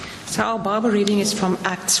So our Bible reading is from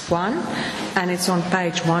Acts 1, and it's on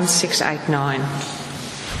page 1689.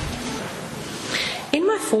 In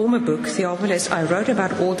my former book, Theophilus, I wrote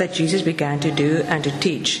about all that Jesus began to do and to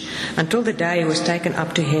teach, until the day he was taken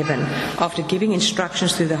up to heaven, after giving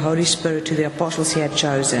instructions through the Holy Spirit to the apostles he had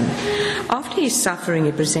chosen. After his suffering,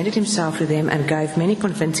 he presented himself to them and gave many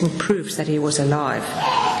convincing proofs that he was alive.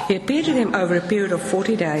 He appeared to them over a period of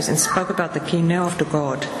 40 days and spoke about the kingdom of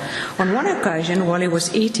God. On one occasion, while he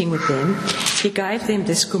was eating with them, he gave them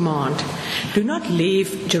this command: "Do not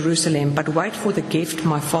leave Jerusalem, but wait for the gift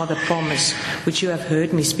my Father promised, which you have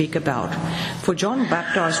heard me speak about. For John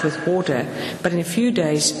baptized with water, but in a few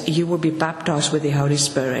days you will be baptized with the Holy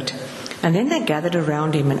Spirit." And then they gathered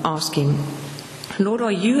around him and asked him, "Lord,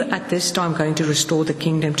 are you at this time going to restore the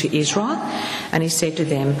kingdom to Israel?" And he said to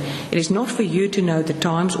them, "It is not for you to know the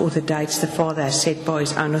times or the dates the Father has set by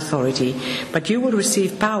his own authority, but you will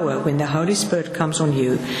receive power when the Holy Spirit comes on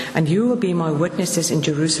you, and you will be my witnesses in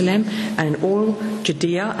Jerusalem and in all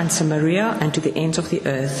Judea and Samaria and to the ends of the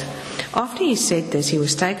earth." After he said this, he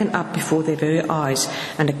was taken up before their very eyes,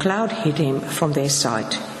 and a cloud hid him from their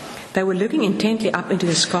sight. They were looking intently up into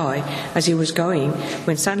the sky as he was going,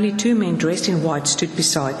 when suddenly two men dressed in white stood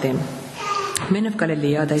beside them. "Men of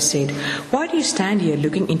Galilee," they said, "why do you stand here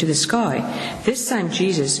looking into the sky? This same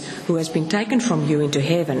Jesus, who has been taken from you into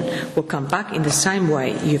heaven, will come back in the same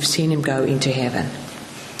way you have seen him go into heaven."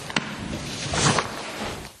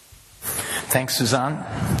 Thanks, Suzanne.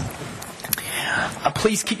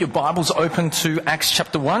 Please keep your Bibles open to Acts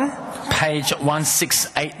chapter 1, page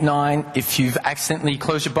 1689 if you've accidentally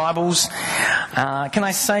closed your Bibles. Can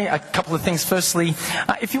I say a couple of things? Firstly,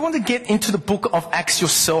 if you want to get into the book of Acts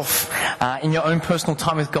yourself in your own personal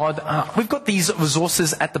time with God, we've got these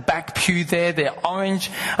resources at the back pew there. They're orange.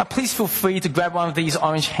 Please feel free to grab one of these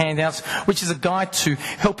orange handouts, which is a guide to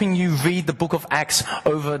helping you read the book of Acts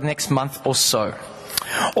over the next month or so.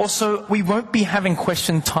 Also, we won't be having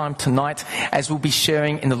question time tonight, as we'll be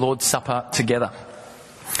sharing in the Lord's Supper together.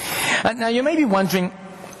 Now, you may be wondering,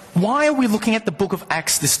 why are we looking at the book of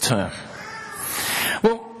Acts this term?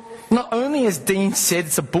 Well, not only, as Dean said,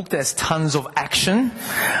 it's a book that has tons of action,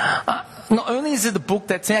 not only is it a book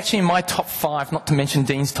that's actually in my top 5, not to mention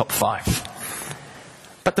Dean's top 5,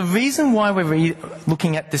 but the reason why we're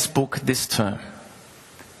looking at this book this term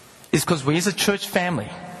is because we as a church family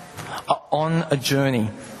are on a journey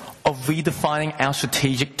of redefining our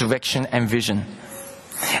strategic direction and vision.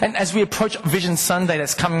 And as we approach Vision Sunday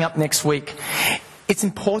that's coming up next week, it's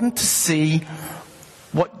important to see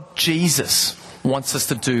what Jesus wants us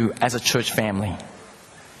to do as a church family.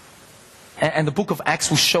 And the book of Acts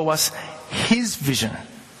will show us his vision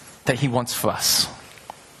that he wants for us.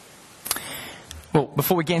 Well,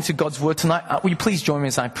 before we get into God's word tonight, will you please join me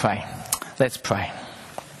as I pray? Let's pray.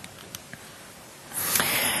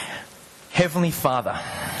 Heavenly Father,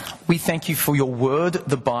 we thank you for your word,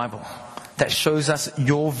 the Bible, that shows us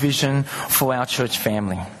your vision for our church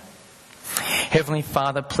family. Heavenly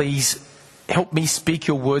Father, please help me speak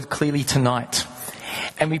your word clearly tonight.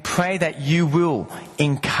 And we pray that you will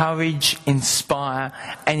encourage, inspire,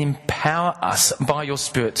 and empower us by your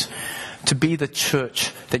Spirit to be the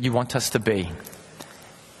church that you want us to be.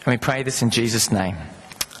 And we pray this in Jesus' name.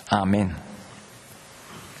 Amen.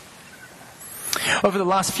 Over the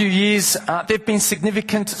last few years, there have been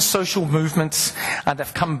significant social movements that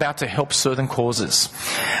have come about to help certain causes.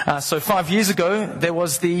 So 5 years ago, there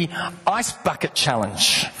was the Ice Bucket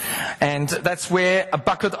Challenge. And that's where a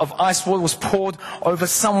bucket of ice water was poured over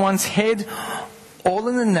someone's head, all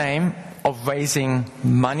in the name of raising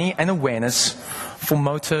money and awareness for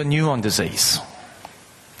motor neuron disease.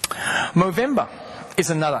 Movember is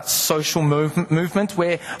another social movement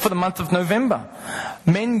where, for the month of November,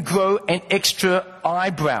 men grow an extra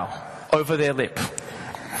eyebrow over their lip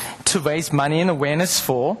to raise money and awareness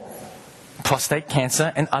for prostate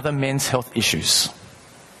cancer and other men's health issues.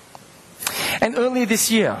 And earlier this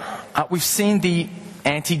year, we've seen the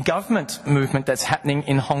anti-government movement that's happening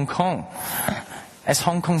in Hong Kong as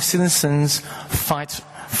Hong Kong citizens fight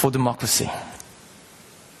for democracy.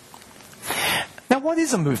 Now, what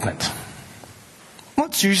is a movement? Well,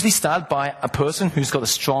 it's usually started by a person who's got a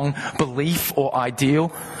strong belief or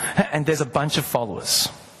ideal, and there's a bunch of followers.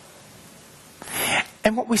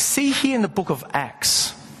 And what we see here in the book of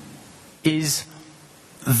Acts is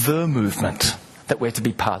the movement that we're to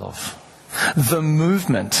be part of. The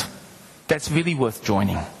movement that's really worth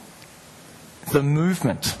joining. The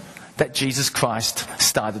movement that Jesus Christ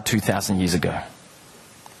started 2,000 years ago.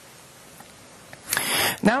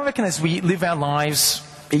 Now I reckon as we live our lives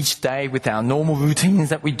each day with our normal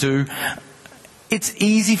routines that we do, it's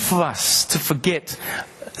easy for us to forget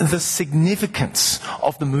the significance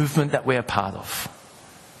of the movement that we're a part of,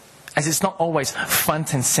 as it's not always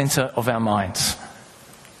front and center of our minds.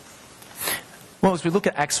 Well, as we look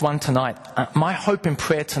at Acts 1 tonight, my hope and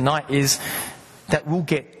prayer tonight is that we'll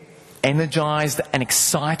get energized and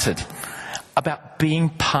excited about being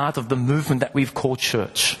part of the movement that we've called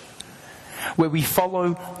church, where we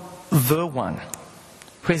follow the one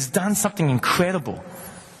who has done something incredible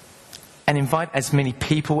and invite as many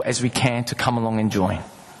people as we can to come along and join.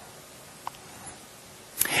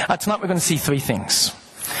 Tonight we're going to see three things.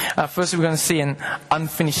 Firstly, we're going to see an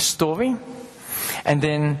unfinished story. And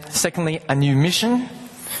then secondly, a new mission. And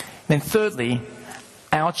then thirdly,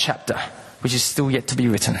 our chapter, which is still yet to be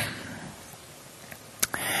written.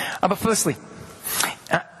 But firstly,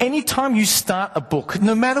 anytime you start a book,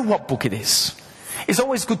 no matter what book it is, it's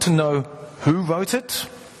always good to know who wrote it,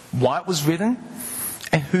 why it was written,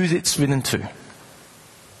 and who it's written to. And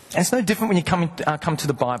it's no different when you come to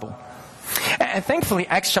the Bible. And thankfully,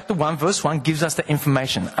 Acts chapter 1, verse 1 gives us the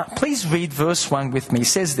information. Please read verse 1 with me. It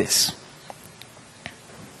says this.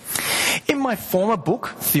 In my former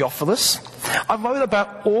book, Theophilus, I wrote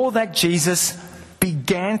about all that Jesus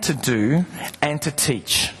began to do and to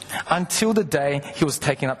teach until the day he was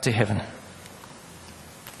taken up to heaven.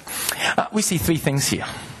 We see three things here.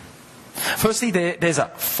 Firstly, there's a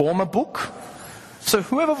former book. So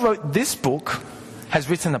whoever wrote this book has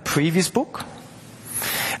written a previous book.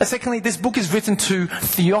 And secondly, this book is written to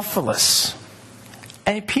Theophilus.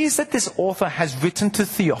 And it appears that this author has written to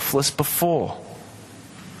Theophilus before.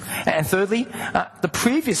 And thirdly, the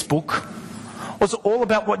previous book was all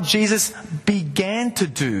about what Jesus began to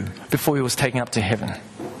do before he was taken up to heaven.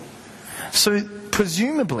 So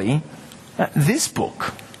presumably, this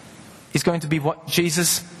book is going to be what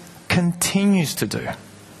Jesus continues to do.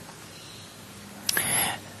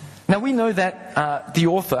 Now we know that the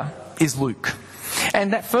author is Luke.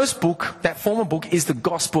 And that first book, that former book, is the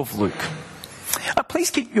Gospel of Luke.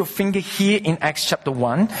 Please keep your finger here in Acts chapter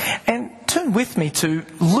 1 and turn with me to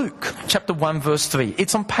Luke chapter 1 verse 3.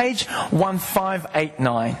 It's on page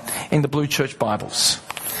 1589 in the Blue Church Bibles.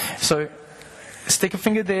 So stick a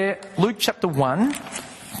finger there. Luke chapter 1,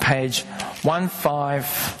 page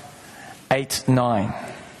 1589.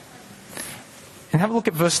 And have a look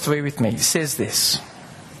at verse 3 with me. It says this.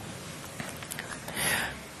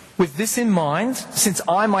 With this in mind, since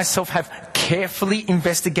I myself have carefully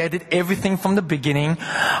investigated everything from the beginning,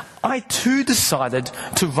 I too decided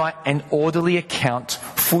to write an orderly account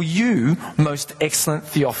for you, most excellent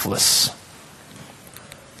Theophilus.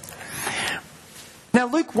 Now,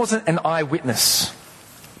 Luke wasn't an eyewitness,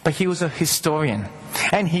 but he was a historian.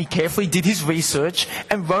 And he carefully did his research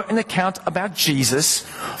and wrote an account about Jesus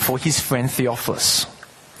for his friend Theophilus.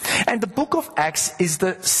 And the book of Acts is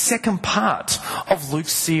the second part of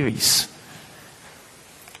Luke's series,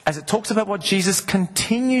 as it talks about what Jesus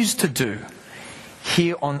continues to do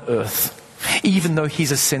here on earth, even though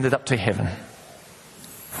he's ascended up to heaven.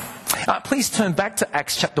 Please turn back to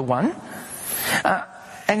Acts chapter 1.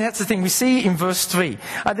 And that's the thing, we see in verse 3,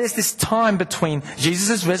 there's this time between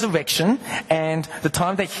Jesus' resurrection and the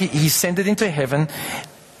time that he ascended into heaven.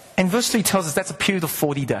 And verse 3 tells us that's a period of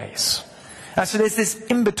 40 days. So there's this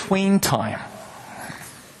in-between time.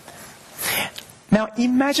 Now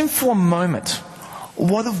imagine for a moment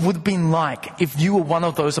what it would have been like if you were one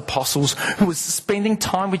of those apostles who was spending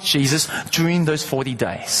time with Jesus during those 40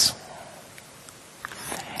 days.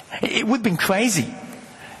 It would have been crazy.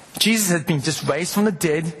 Jesus had been just raised from the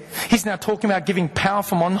dead. He's now talking about giving power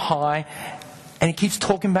from on high. And he keeps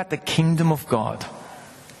talking about the kingdom of God.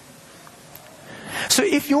 So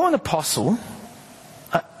if you're an apostle,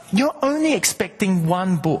 you're only expecting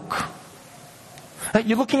one book.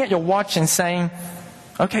 You're looking at your watch and saying,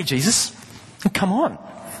 okay, Jesus, come on.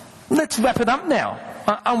 Let's wrap it up now.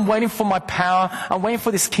 I'm waiting for my power. I'm waiting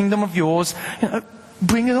for this kingdom of yours.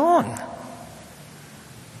 Bring it on.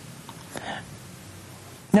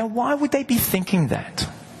 Now, why would they be thinking that?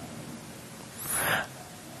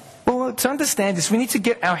 Well, to understand this, we need to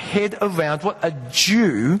get our head around what a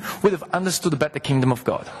Jew would have understood about the kingdom of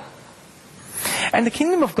God. And the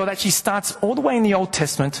kingdom of God actually starts all the way in the Old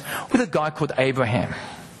Testament with a guy called Abraham,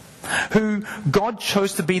 who God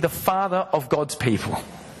chose to be the father of God's people.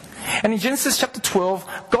 And in Genesis chapter 12,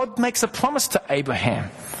 God makes a promise to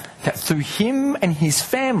Abraham that through him and his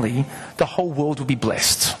family, the whole world will be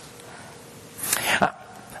blessed.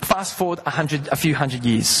 Fast forward a few hundred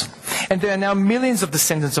years, and there are now millions of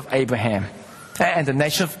descendants of Abraham, and the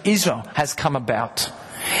nation of Israel has come about.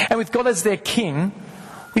 And with God as their king,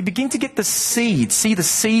 we begin to get see the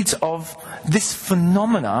seeds of this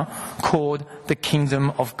phenomena called the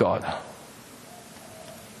kingdom of God.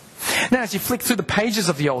 Now, as you flick through the pages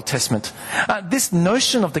of the Old Testament, this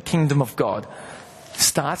notion of the kingdom of God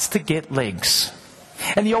starts to get legs.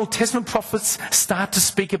 And the Old Testament prophets start to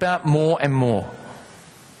speak about more and more.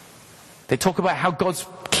 They talk about how God's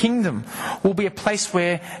kingdom will be a place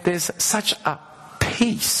where there's such a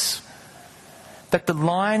peace that the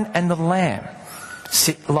lion and the lamb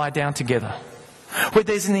lie down together. Where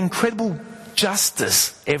there's an incredible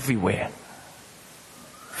justice everywhere.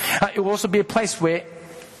 It will also be a place where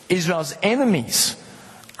Israel's enemies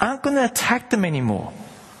aren't going to attack them anymore.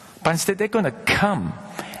 But instead they're going to come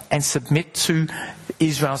and submit to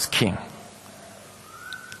Israel's king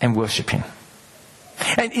and worship him.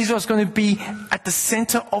 And Israel's going to be at the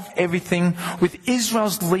center of everything, with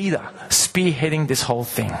Israel's leader spearheading this whole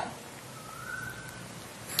thing.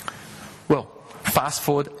 Well, fast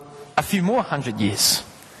forward a few more 100 years,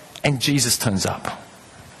 and Jesus turns up.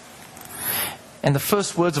 And the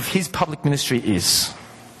first words of his public ministry is,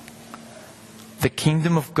 "The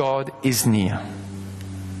kingdom of God is near."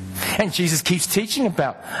 And Jesus keeps teaching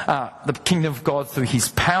about the kingdom of God through his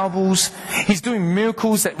parables. He's doing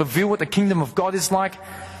miracles that reveal what the kingdom of God is like.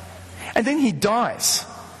 And then he dies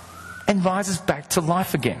and rises back to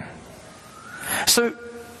life again. So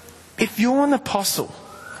if you're an apostle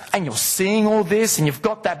and you're seeing all this and you've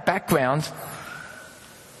got that background,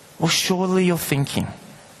 well, surely you're thinking,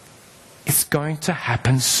 it's going to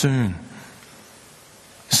happen soon.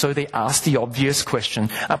 So they ask the obvious question.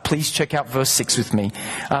 Please check out verse 6 with me.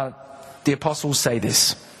 The apostles say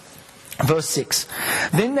this. Verse 6.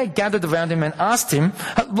 Then they gathered around him and asked him,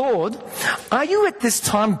 "Lord, are you at this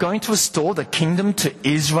time going to restore the kingdom to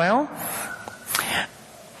Israel?"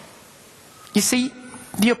 You see,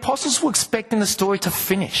 the apostles were expecting the story to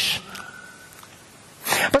finish.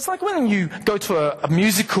 But it's like when you go to a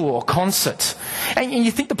musical or concert and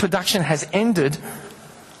you think the production has ended,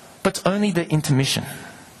 but it's only the intermission.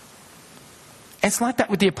 It's like that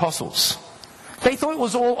with the apostles. They thought it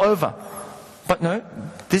was all over. But no,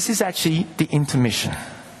 this is actually the intermission.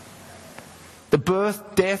 The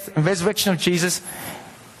birth, death, and resurrection of Jesus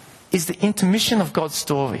is the intermission of God's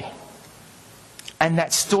story. And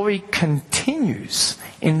that story continues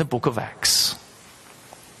in the book of Acts.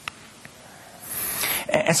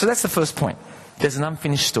 And so that's the first point. There's an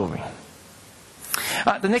unfinished story.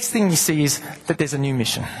 The next thing you see is that there's a new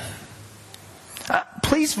mission.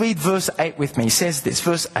 Please read verse 8 with me. It says this,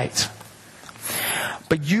 verse 8.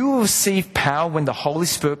 "But you will receive power when the Holy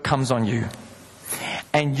Spirit comes on you,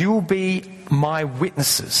 and you will be my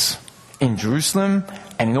witnesses in Jerusalem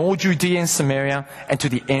and in all Judea and Samaria and to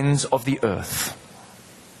the ends of the earth."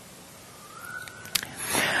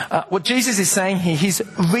 What Jesus is saying here, he's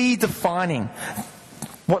redefining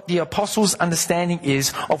what the apostles' understanding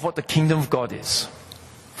is of what the kingdom of God is.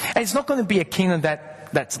 And it's not going to be a kingdom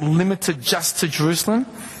that's limited just to Jerusalem.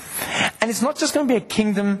 And it's not just going to be a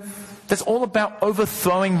kingdom that's all about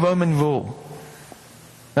overthrowing Roman rule.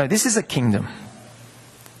 No, this is a kingdom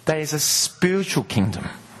that is a spiritual kingdom.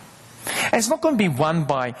 And it's not going to be won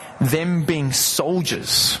by them being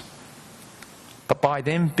soldiers, but by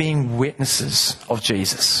them being witnesses of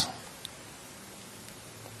Jesus.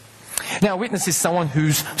 Now, a witness is someone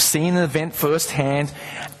who's seen an event firsthand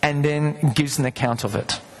and then gives an account of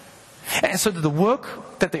it. And so the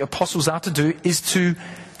work that the apostles are to do is to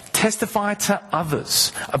testify to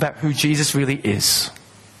others about who Jesus really is.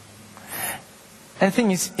 And the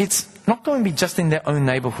thing is, it's not going to be just in their own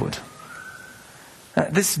neighborhood.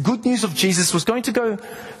 This good news of Jesus was going to go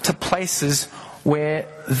to places where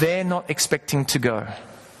they're not expecting to go.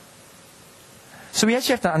 So we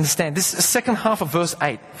actually have to understand this second half of verse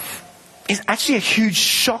 8 is actually a huge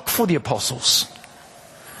shock for the apostles.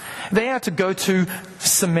 They are to go to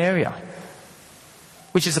Samaria,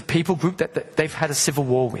 which is a people group that they've had a civil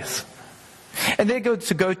war with. And they're going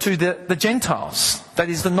to go to the Gentiles, that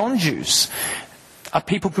is the non-Jews, a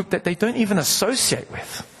people group that they don't even associate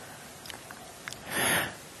with.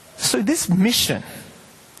 So this mission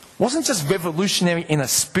wasn't just revolutionary in a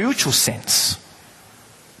spiritual sense,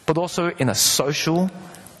 but also in a social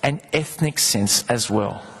and ethnic sense as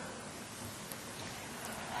well.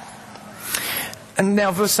 And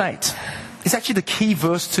now verse 8 is actually the key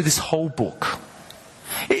verse to this whole book.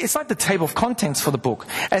 It's like the table of contents for the book,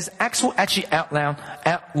 as Acts will actually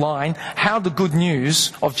outline how the good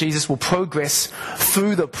news of Jesus will progress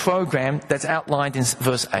through the program that's outlined in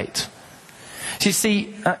verse 8. So you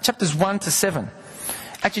see, chapters 1 to 7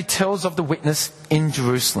 actually tells of the witness in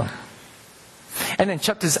Jerusalem. And then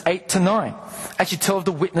chapters 8 to 9 actually tell of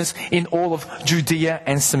the witness in all of Judea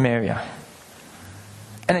and Samaria.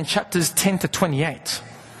 And then chapters 10 to 28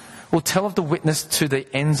 will tell of the witness to the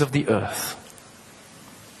ends of the earth.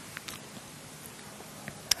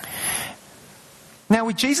 Now,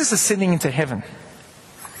 with Jesus ascending into heaven,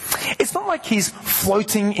 it's not like he's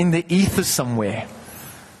floating in the ether somewhere.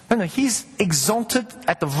 No, he's exalted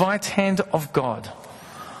at the right hand of God,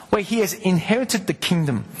 where he has inherited the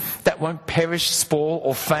kingdom that won't perish, spoil,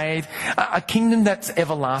 or fade, a kingdom that's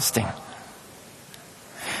everlasting.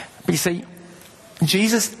 But you see,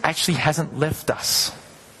 Jesus actually hasn't left us.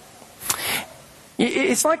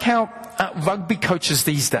 It's like how rugby coaches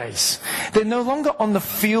these days. They're no longer on the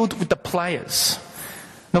field with the players.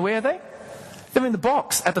 Now, where are they? They're in the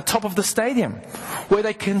box at the top of the stadium, where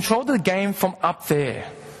they control the game from up there,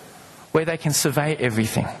 where they can survey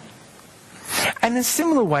everything. And in a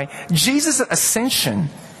similar way, Jesus' ascension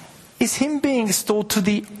is him being restored to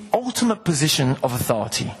the ultimate position of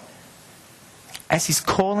authority, as he's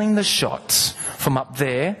calling the shots from up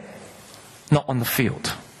there, not on the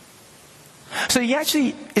field. So he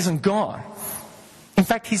actually isn't gone. In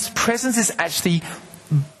fact, his presence is actually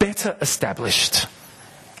better established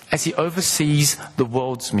as he oversees the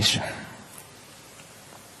world's mission.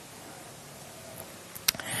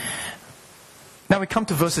 Now we come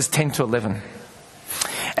to verses 10 to 11.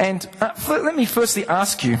 And let me firstly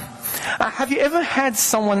ask you, have you ever had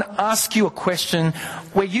someone ask you a question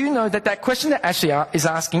where you know that question they're actually is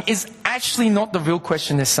asking is actually not the real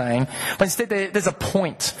question they're saying, but instead there's a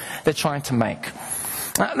point they're trying to make?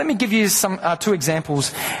 Let me give you two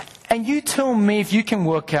examples, and you tell me if you can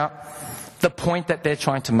work out the point that they're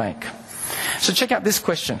trying to make. So check out this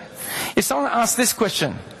question. If someone asks this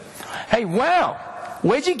question, "Hey, wow,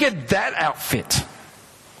 where'd you get that outfit?"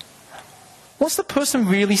 What's the person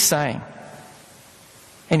really saying?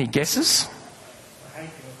 Any guesses? I hate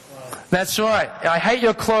your clothes. That's right. I hate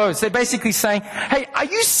your clothes. They're basically saying, "Hey, are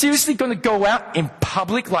you seriously going to go out in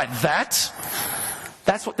public like that?"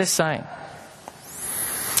 That's what they're saying.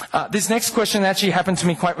 This next question actually happened to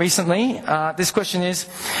me quite recently. This question is,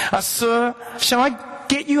 "Sir, shall I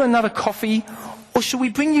get you another coffee, or shall we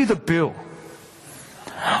bring you the bill?"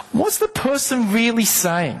 What's the person really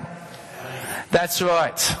saying? That's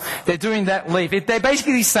right. They're doing that leave. They're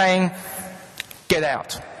basically saying, "Get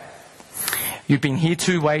out. You've been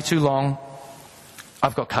here way too long.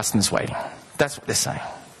 I've got customers waiting." That's what they're saying.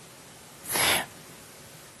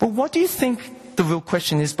 But what do you think the real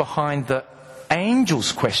question is behind the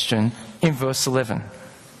angel's question in verse 11?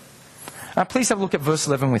 Please have a look at verse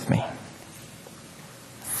 11 with me.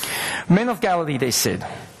 "Men of Galilee," they said,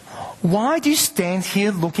 "why do you stand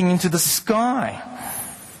here looking into the sky?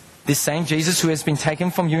 This same Jesus who has been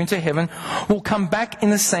taken from you into heaven will come back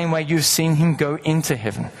in the same way you've seen him go into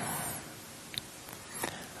heaven."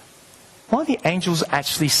 What are the angels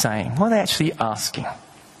actually saying? What are they actually asking?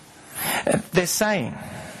 They're saying,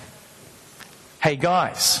 "Hey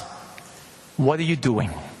guys, what are you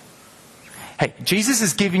doing? Hey, Jesus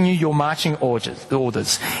has given you your marching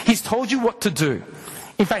orders. He's told you what to do.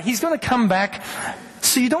 In fact, he's going to come back,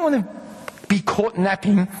 so you don't want to be caught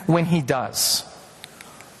napping when he does.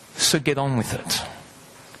 So get on with it."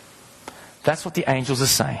 That's what the angels are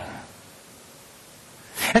saying.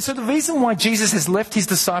 And so the reason why Jesus has left his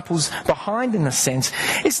disciples behind, in a sense,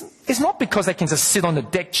 is not because they can just sit on the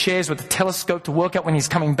deck chairs with a telescope to work out when he's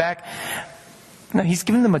coming back. No, he's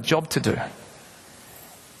given them a job to do.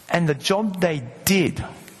 And the job they did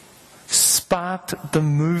sparked the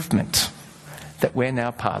movement that we're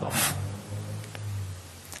now part of.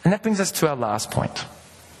 And that brings us to our last point.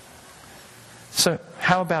 So,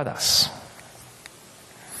 how about us?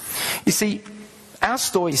 You see, our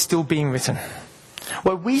story is still being written,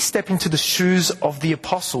 where we step into the shoes of the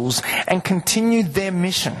apostles and continue their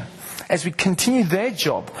mission as we continue their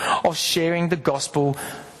job of sharing the gospel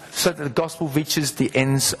so that the gospel reaches the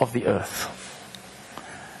ends of the earth.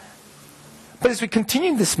 But as we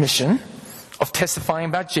continue this mission of testifying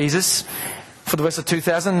about Jesus for the rest of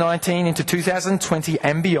 2019 into 2020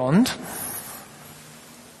 and beyond,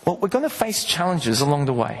 well, we're going to face challenges along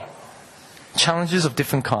the way. Challenges of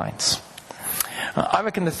different kinds. I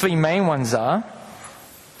reckon the three main ones are,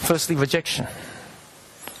 firstly, rejection,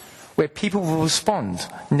 where people will respond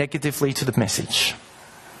negatively to the message.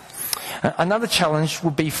 Another challenge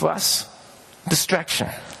will be for us, distraction,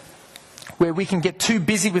 where we can get too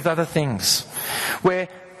busy with other things,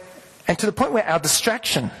 and to the point where our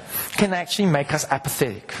distraction can actually make us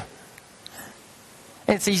apathetic.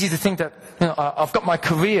 And it's easy to think that, I've got my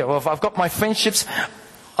career, or I've got my friendships.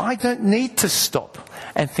 I don't need to stop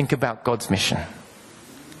and think about God's mission.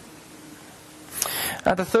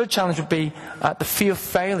 The third challenge would be the fear of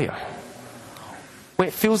failure, where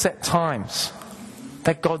it feels at times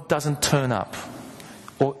that God doesn't turn up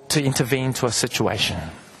or to intervene to a situation.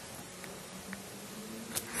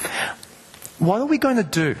 What are we going to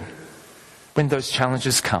do when those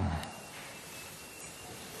challenges come?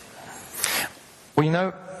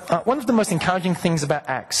 Well, one of the most encouraging things about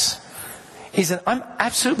Acts is that I'm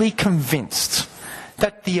absolutely convinced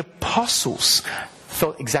that the apostles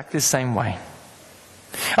felt exactly the same way.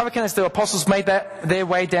 I reckon as the apostles made their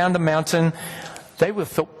way down the mountain, they would have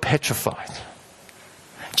felt petrified.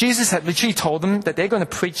 Jesus had literally told them that they're going to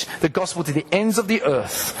preach the gospel to the ends of the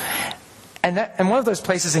earth. And one of those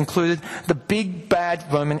places included the big bad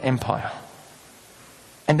Roman Empire.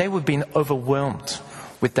 And they would have been overwhelmed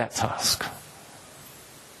with that task.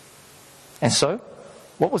 And so,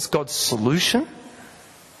 what was God's solution?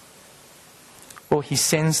 Well, He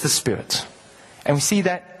sends the Spirit. And we see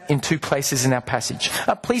that in two places in our passage.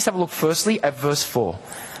 Please have a look firstly at verse 4.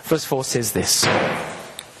 Verse 4 says this.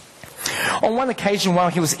 On one occasion while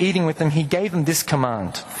He was eating with them, He gave them this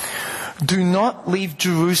command. Do not leave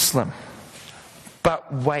Jerusalem,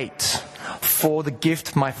 but wait for the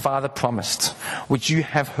gift my Father promised, which you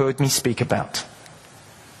have heard me speak about.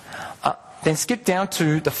 Then skip down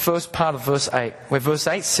to the first part of verse 8, where verse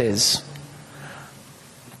 8 says,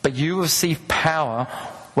 but you will receive power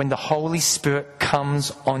when the Holy Spirit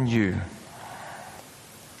comes on you.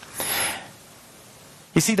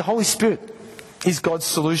 You see, the Holy Spirit is God's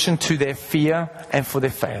solution to their fear and for their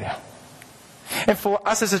failure. And for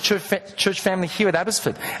us as a church family here at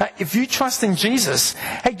Abbotsford, if you trust in Jesus,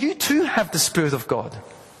 hey, you too have the Spirit of God.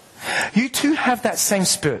 You too have that same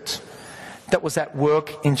Spirit that was at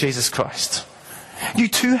work in Jesus Christ. You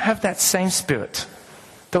too have that same Spirit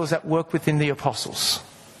that was at work within the apostles.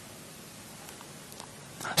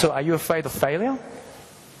 So are you afraid of failure?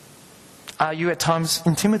 Are you at times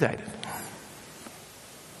intimidated?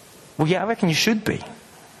 Well, yeah, I reckon you should be.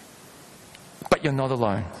 But you're not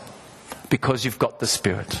alone, because you've got the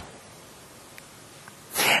Spirit.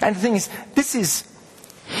 And the thing is, this is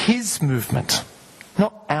His movement,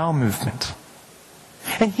 not our movement.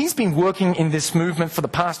 And He's been working in this movement for the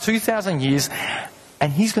past 2,000 years,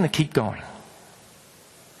 and He's going to keep going.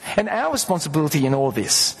 And our responsibility in all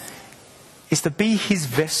this is to be His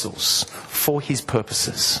vessels for His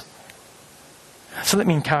purposes. So let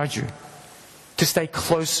me encourage you to stay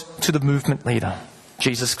close to the movement leader,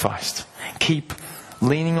 Jesus Christ. Keep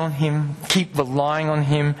leaning on Him, keep relying on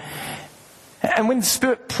Him. And when the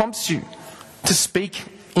Spirit prompts you to speak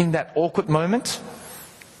in that awkward moment,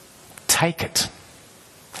 take it.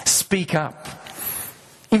 Speak up.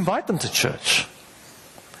 Invite them to church.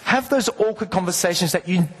 Have those awkward conversations that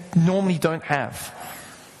you normally don't have,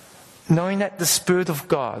 knowing that the Spirit of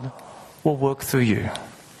God will work through you.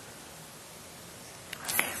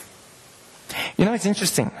 You know, it's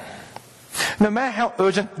interesting. No matter how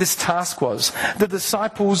urgent this task was, the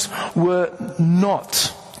disciples were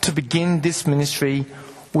not to begin this ministry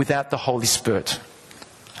without the Holy Spirit.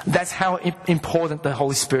 That's how important the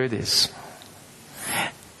Holy Spirit is.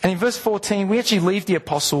 And in verse 14, we actually leave the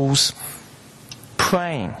apostles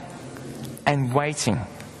praying and waiting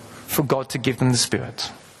for God to give them the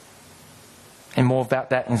Spirit. And more about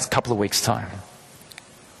that in a couple of weeks' time.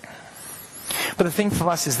 But the thing for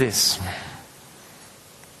us is this.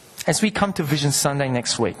 As we come to Vision Sunday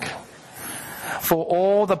next week, for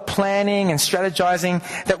all the planning and strategizing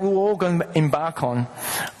that we're all going to embark on,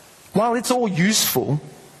 while it's all useful,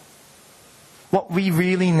 what we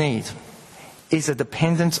really need is a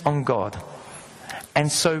dependence on God. And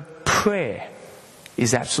so prayer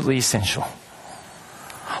is absolutely essential.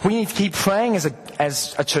 We need to keep praying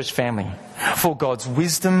as a church family for God's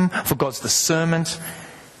wisdom, for God's discernment,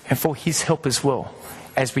 and for His help as well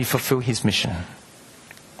as we fulfill His mission.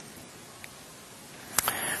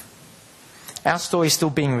 Our story is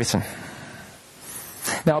still being written.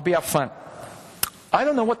 Now, I'll be up front. I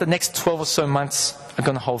don't know what the next 12 or so months are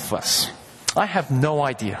going to hold for us. I have no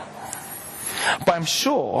idea. But I'm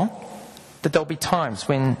sure that there'll be times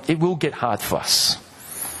when it will get hard for us.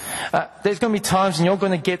 There's going to be times when you're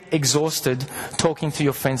going to get exhausted talking to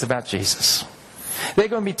your friends about Jesus. There are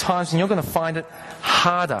going to be times when you're going to find it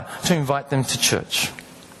harder to invite them to church.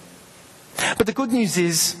 But the good news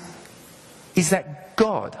is that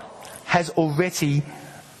God has already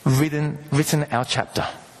written our chapter.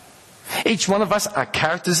 Each one of us are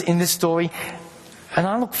characters in this story, and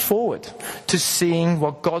I look forward to seeing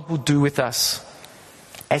what God will do with us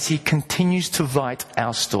as He continues to write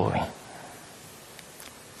our story.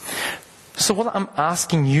 So what I'm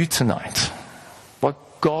asking you tonight, what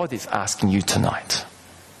God is asking you tonight,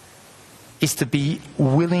 is to be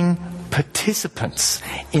willing participants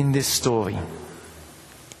in this story,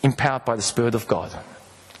 empowered by the Spirit of God.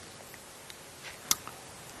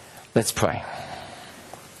 Let's pray.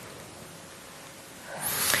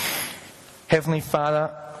 Heavenly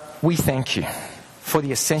Father, we thank You for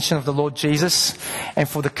the ascension of the Lord Jesus and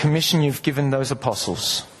for the commission You've given those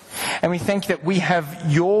apostles. And we thank you that we have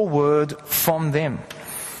your word from them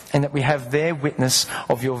and that we have their witness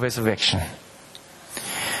of your resurrection.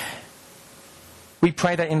 We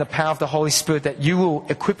pray that in the power of the Holy Spirit that you will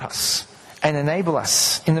equip us and enable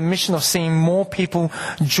us in the mission of seeing more people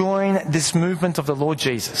join this movement of the Lord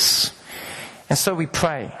Jesus. And so we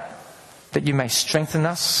pray that you may strengthen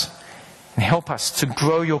us and help us to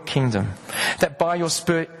grow your kingdom, that by your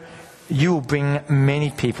Spirit you will bring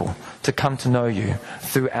many people to come to know you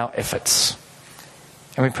through our efforts.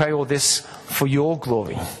 And we pray all this for your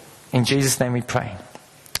glory. In Jesus' name we pray.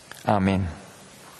 Amen.